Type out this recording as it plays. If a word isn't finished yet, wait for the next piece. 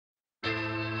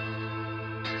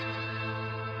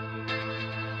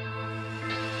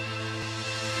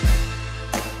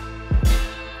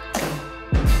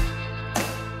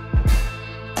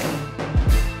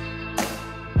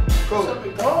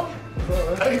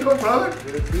go, brother.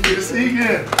 Good to see you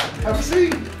again. Have a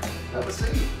seat. Have a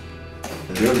seat.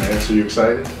 Good, man. So you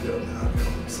excited? Yeah, man.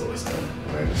 I'm so excited.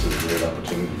 Man, this is a great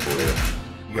opportunity for you.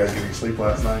 You guys get any sleep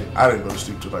last night? I didn't go to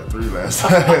sleep till like 3 last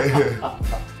night.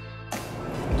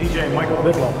 DJ Michael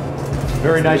Bigelow.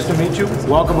 Very nice to meet you.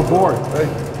 Welcome aboard. Hey.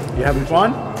 You having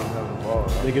fun? I'm having a ball.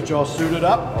 They get you all suited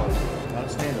up?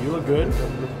 Outstanding. You look good.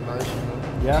 Nice, you know.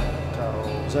 Yeah?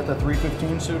 Is that the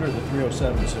 315 suit or the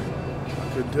 307 suit? I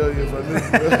couldn't tell you if I knew.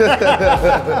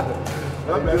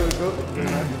 I'm good. Good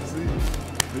to see you.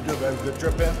 Good job, man. Good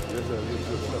trip in? Yes, sir. Good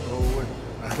trip. Slept the whole way.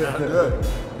 Good.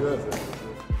 Good.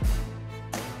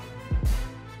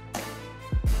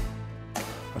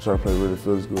 I try to play really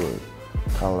feels good.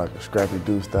 Kind of like a scrappy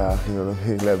dude style, you know what I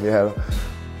mean? Let me have it.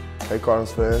 Hey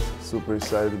Cardinals fans, super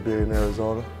excited to be in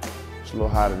Arizona. It's a little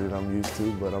hotter than I'm used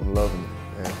to, but I'm loving it.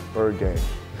 And bird game.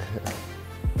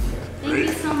 Thank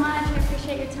you so much. I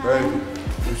appreciate your time.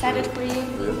 Excited for you.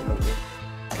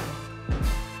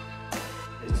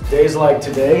 It's days like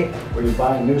today where you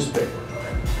buy a newspaper.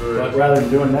 But rather than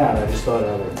doing that, I just thought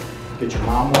I would get your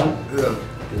mom one. Yeah.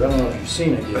 Because I don't know if you've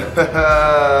seen it yet.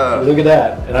 Look at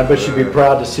that, and I bet she'd be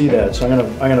proud to see that. So I'm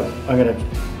gonna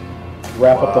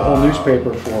wrap up the whole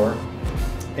newspaper for her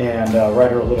and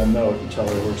write her a little note and tell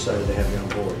her we're excited to have you on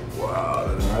board. Wow,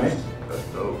 that's, all right? That's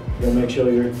dope. You'll make sure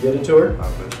you get it to her. I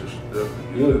bet you should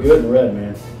definitely. You look good in red,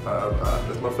 man.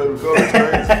 That's my favorite color. It's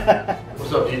crazy.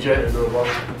 What's up, DJ?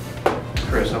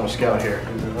 Chris, I'm a scout here.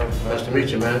 Nice to meet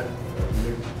you, man.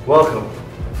 Welcome.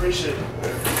 Appreciate it.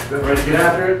 Ready to get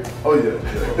after it? Oh yeah,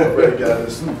 I'm ready to get out of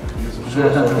this suit. Use some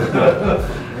shorts on.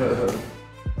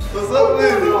 What's up,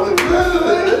 man? What's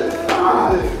good?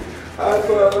 I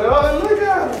thought, man, oh, look at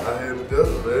him. I had the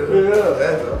desert, man.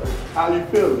 Yeah. How you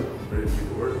feeling? I'm ready to get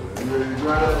to work, man. You ready to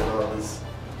grind?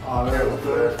 Oh, man,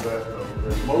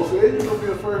 Mo said you were going to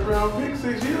be a first round pick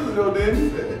 6 years ago, didn't he?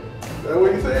 That's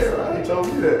what he said, right? He told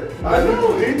me that. I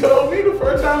know. He told me the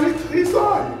first time he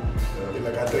saw you.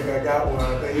 Like, I think I got one.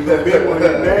 I think he's a big one. He's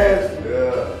nasty.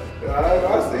 Yeah. I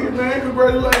see you, man.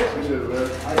 Congratulations. Man.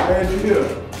 I'm glad you're here.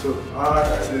 So, all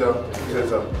right. See y'all.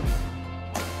 Catch up.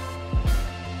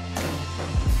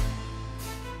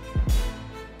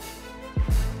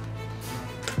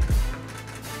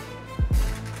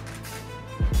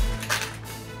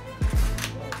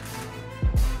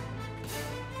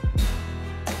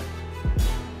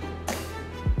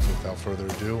 Without further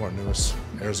ado, our newest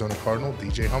Arizona Cardinal,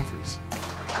 DJ Humphries.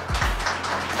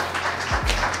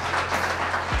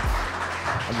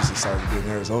 I'm just excited to be in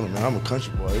Arizona, man. I'm a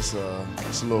country boy. It's a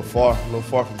little far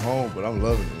from home, but I'm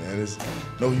loving it, man. There's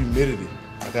no humidity.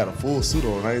 I got a full suit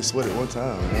on. I ain't sweated one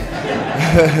time,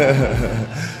 man.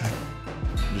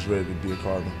 I'm just ready to be a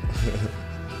Cardinal.